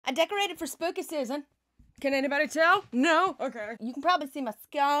I decorated for spooky season. Can anybody tell? No? Okay. You can probably see my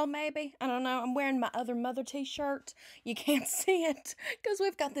skull, maybe. I don't know. I'm wearing my other mother t-shirt. You can't see it because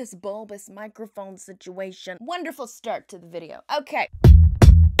we've got this bulbous microphone situation. Wonderful start to the video. Okay.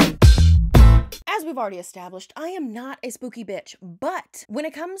 As we've already established, I am not a spooky bitch, but when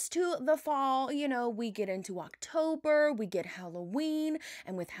it comes to the fall, you know, we get into October, we get Halloween,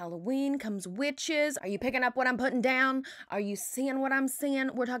 and with Halloween comes witches. Are you picking up what I'm putting down? Are you seeing what I'm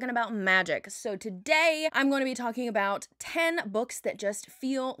seeing? We're talking about magic. So today, I'm going to be talking about 10 books that just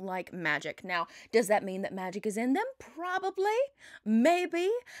feel like magic. Now, does that mean that magic is in them? Probably. Maybe.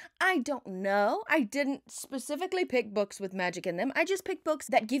 I don't know. I didn't specifically pick books with magic in them. I just picked books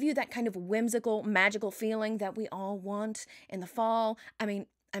that give you that kind of whimsical, magical feeling that we all want in the fall. I mean,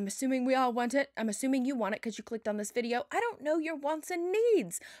 I'm assuming we all want it. I'm assuming you want it because you clicked on this video. I don't know your wants and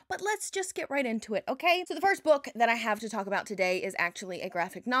needs, but let's just get right into it, okay? So the first book that I have to talk about today is actually a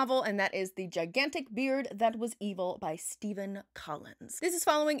graphic novel, and that is The Gigantic Beard That Was Evil by Stephen Collins. This is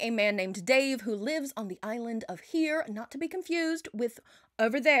following a man named Dave who lives on the island of Here, not to be confused with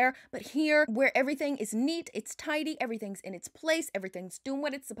over there, but here, where everything is neat, it's tidy, everything's in its place, everything's doing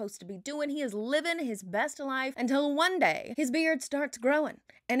what it's supposed to be doing. He is living his best life until one day his beard starts growing,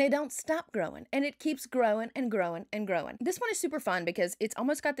 and it don't stop growing, and it keeps growing and growing and growing. This one is super fun because it's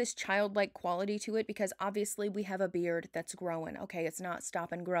almost got this childlike quality to it because obviously we have a beard that's growing. Okay, it's not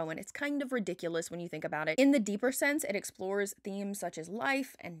stopping growing. It's kind of ridiculous when you think about it. In the deeper sense, it explores themes such as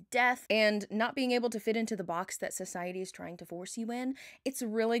life and death and not being able to fit into the box that society is trying to force you in. It's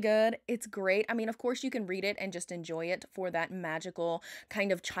really good. It's great. I mean, of course you can read it and just enjoy it for that magical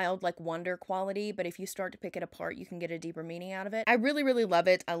kind of childlike wonder quality, but if you start to pick it apart, you can get a deeper meaning out of it. I really, really love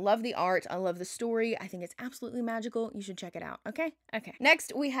it. I love the art. I love the story. I think it's absolutely magical. You should check it out, okay? Okay.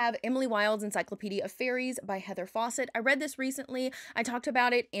 Next, we have Emily Wilde's Encyclopedia of Faeries by Heather Fawcett. I read this recently. I talked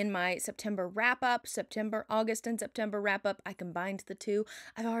about it in my September wrap-up, August and September wrap-up. I combined the two.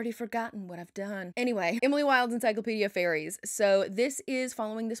 I've already forgotten what I've done. Anyway, Emily Wilde's Encyclopedia of Faeries. So this is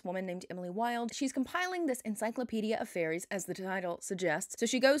following this woman named Emily Wilde. She's compiling this Encyclopedia of Faeries, as the title suggests. So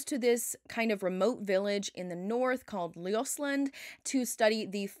she goes to this kind of remote village in the north called Liosland to study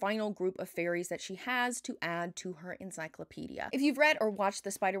the final group of fairies that she has to add to her encyclopedia. If you've read or watched the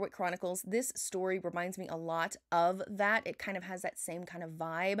Spiderwick Chronicles, this story reminds me a lot of that. It kind of has that same kind of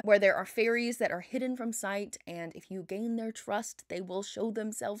vibe where there are fairies that are hidden from sight, and if you gain their trust, they will show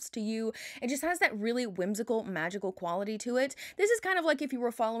themselves to you. It just has that really whimsical, magical quality to it. This is kind of like if you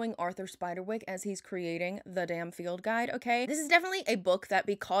were following Arthur Spiderwick as he's creating the damn field guide, okay? This is definitely a book that,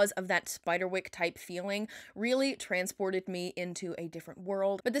 because of that Spiderwick type feeling, really transported me into a different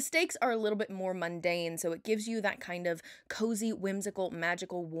world. But the stakes are a little bit more mundane, so it gives you that kind of cozy, whimsical,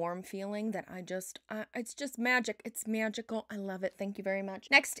 magical, warm feeling that it's just magic. It's magical. I love it. Thank you very much.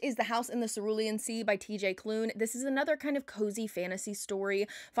 Next is The House in the Cerulean Sea by T.J. Klune. This is another kind of cozy fantasy story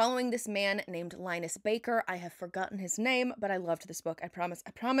following this man named Linus Baker. I have forgotten his name, but I loved this book. I promise.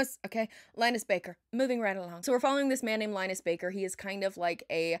 Okay? Linus Baker. Moving right along. So we're following this man named Linus Baker. He is kind of like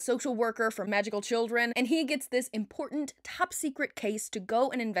a social worker for magical children, and he gets this important top secret case to go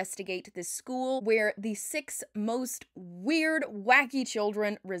and investigate this school where the 6 most weird, wacky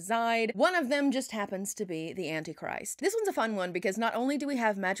children reside. One of them just happens to be the Antichrist. This one's a fun one because not only do we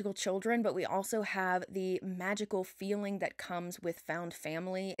have magical children, but we also have the magical feeling that comes with found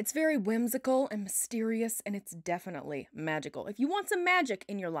family. It's very whimsical and mysterious, and it's definitely magical. If you want some magic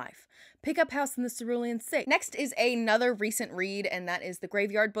in your life, pick up House in the Cerulean Sea. Next is another recent read, and that is The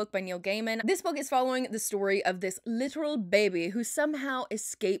Graveyard Book by Neil Gaiman. This book is following the story of this literal baby who somehow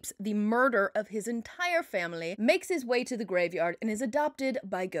escapes the murder of his entire family, makes his way to the graveyard, and is adopted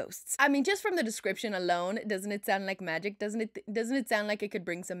by ghosts. I mean, just from the description alone, doesn't it sound like magic? Doesn't it sound like it could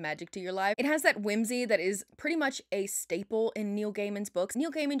bring some magic to your life? It has that whimsy that is pretty much a staple in Neil Gaiman's books.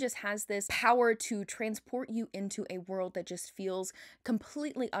 Neil Gaiman just has this power to transport you into a world that just feels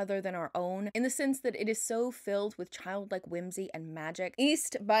completely other than our own, in the sense that it is so filled with childlike whimsy and magic.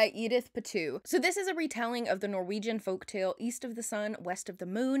 East by Edith Pattou. So this is a retelling of the Norwegian folktale East of the Sun, West of the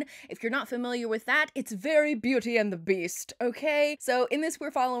Moon. If you're not familiar with that, it's very Beauty and the Beast, okay? So in this,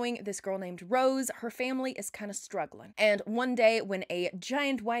 we're following this girl named Rose. Her family is kind of struggling, and one day when a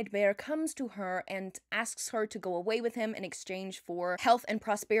giant white bear comes to her and asks her to go away with him in exchange for health and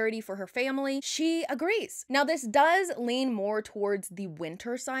prosperity for her family, she agrees. Now, this does lean more towards the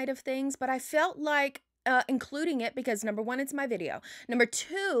winter side of things, but I felt like including it because, number one, it's my video. Number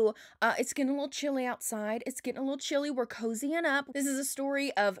two, it's getting a little chilly outside. It's getting a little chilly. We're cozying up. This is a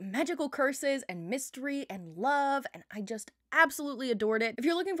story of magical curses and mystery and love, and I just absolutely adored it. If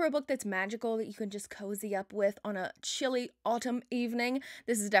you're looking for a book that's magical that you can just cozy up with on a chilly autumn evening,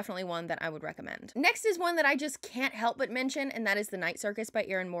 this is definitely one that I would recommend. Next is one that I just can't help but mention, and that is The Night Circus by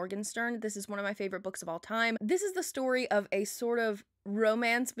Erin Morgenstern. This is one of my favorite books of all time. This is the story of a sort of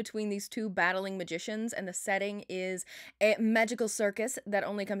romance between these two battling magicians, and the setting is a magical circus that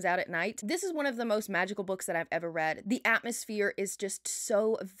only comes out at night. This is one of the most magical books that I've ever read. The atmosphere is just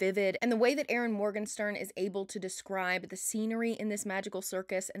so vivid, and the way that Erin Morgenstern is able to describe the scenery in this magical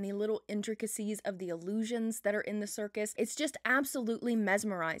circus and the little intricacies of the illusions that are in the circus, it's just absolutely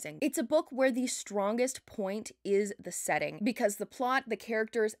mesmerizing. It's a book where the strongest point is the setting, because the plot, the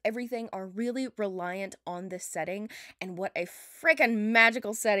characters, everything are really reliant on this setting, and what a freaking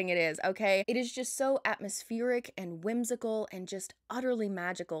magical setting it is, okay? It is just so atmospheric and whimsical and just utterly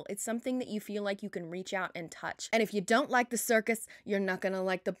magical. It's something that you feel like you can reach out and touch. And if you don't like the circus, you're not gonna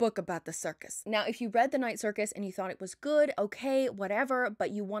like the book about the circus. Now, if you read The Night Circus and you thought it was good, okay, whatever,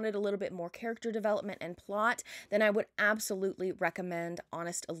 but you wanted a little bit more character development and plot, then I would absolutely recommend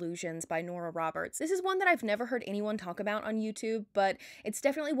Honest Illusions by Nora Roberts. This is one that I've never heard anyone talk about on YouTube, but it's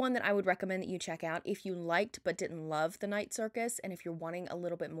definitely one that I would recommend that you check out if you liked but didn't love The Night Circus, and if you're wanting a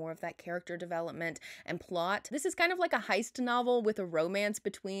little bit more of that character development and plot. This is kind of like a heist novel with a romance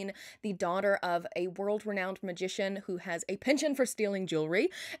between the daughter of a world-renowned magician who has a penchant for stealing jewelry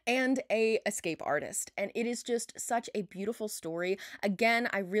and a escape artist. And it is just such a beautiful story. Again,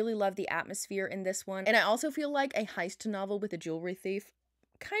 I really love the atmosphere in this one. And I also feel like a heist novel with a jewelry thief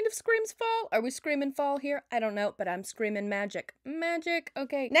kind of screams fall. Are we screaming fall here? I don't know, but I'm screaming magic. Magic,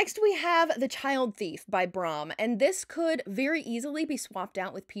 okay. Next we have The Child Thief by Brom, and this could very easily be swapped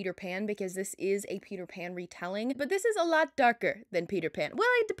out with Peter Pan because this is a Peter Pan retelling, but this is a lot darker than Peter Pan. Well,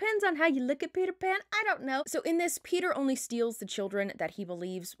 it depends on how you look at Peter Pan. I don't know. So in this, Peter only steals the children that he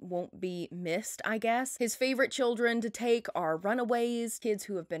believes won't be missed, I guess. His favorite children to take are runaways, kids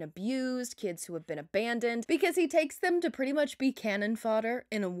who have been abused, kids who have been abandoned, because he takes them to pretty much be cannon fodder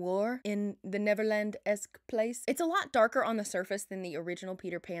in a war in the Neverland-esque place. It's a lot darker on the surface than the original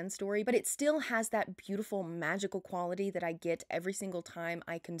Peter Pan story, but it still has that beautiful magical quality that I get every single time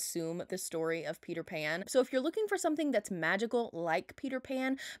I consume the story of Peter Pan. So if you're looking for something that's magical like Peter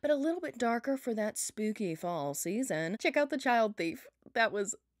Pan, but a little bit darker for that spooky fall season, check out The Child Thief. That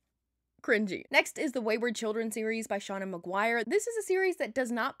was cringy. Next is the Wayward Children series by Seanan McGuire. This is a series that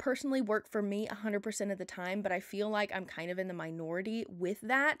does not personally work for me 100% of the time, but I feel like I'm kind of in the minority with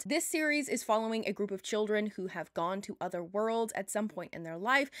that. This series is following a group of children who have gone to other worlds at some point in their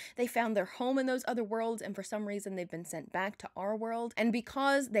life. They found their home in those other worlds, and for some reason they've been sent back to our world. And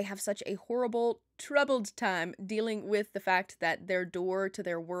because they have such a horrible, troubled time dealing with the fact that their door to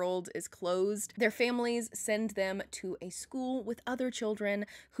their world is closed, their families send them to a school with other children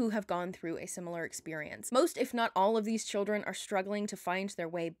who have gone through a similar experience. Most, if not all, of these children are struggling to find their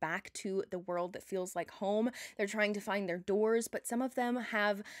way back to the world that feels like home. They're trying to find their doors, but some of them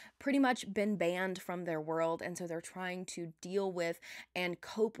have pretty much been banned from their world, and so they're trying to deal with and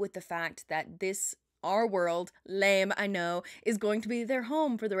cope with the fact that our world, lame, I know, is going to be their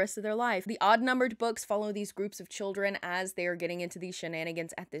home for the rest of their life. The odd-numbered books follow these groups of children as they are getting into these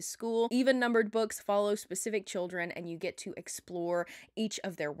shenanigans at this school. Even-numbered books follow specific children, and you get to explore each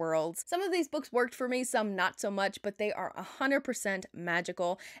of their worlds. Some of these books worked for me, some not so much, but they are 100%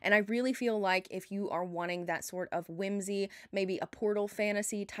 magical, and I really feel like if you are wanting that sort of whimsy, maybe a portal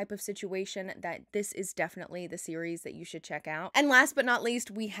fantasy type of situation, that this is definitely the series that you should check out. And last but not least,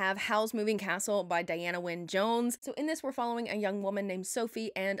 we have Howl's Moving Castle by Diana Wynne Jones. So in this, we're following a young woman named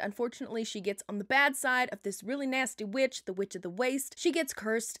Sophie, and unfortunately she gets on the bad side of this really nasty witch, the Witch of the Waste. She gets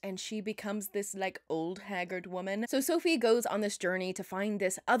cursed and she becomes this like old haggard woman. So Sophie goes on this journey to find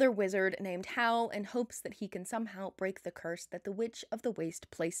this other wizard named Howl in hopes that he can somehow break the curse that the Witch of the Waste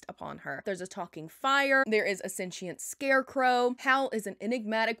placed upon her. There's a talking fire, there is a sentient scarecrow. Howl is an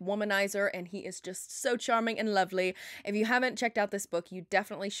enigmatic womanizer, and he is just so charming and lovely. If you haven't checked out this book, you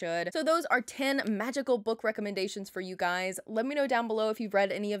definitely should. So those are 10 magical book recommendations for you guys. Let me know down below if you've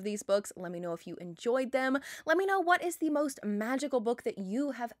read any of these books. Let me know if you enjoyed them. Let me know what is the most magical book that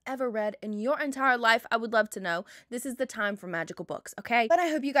you have ever read in your entire life. I would love to know. This is the time for magical books, okay? But I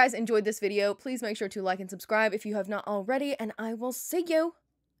hope you guys enjoyed this video. Please make sure to like and subscribe if you have not already, and I will see you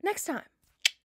next time.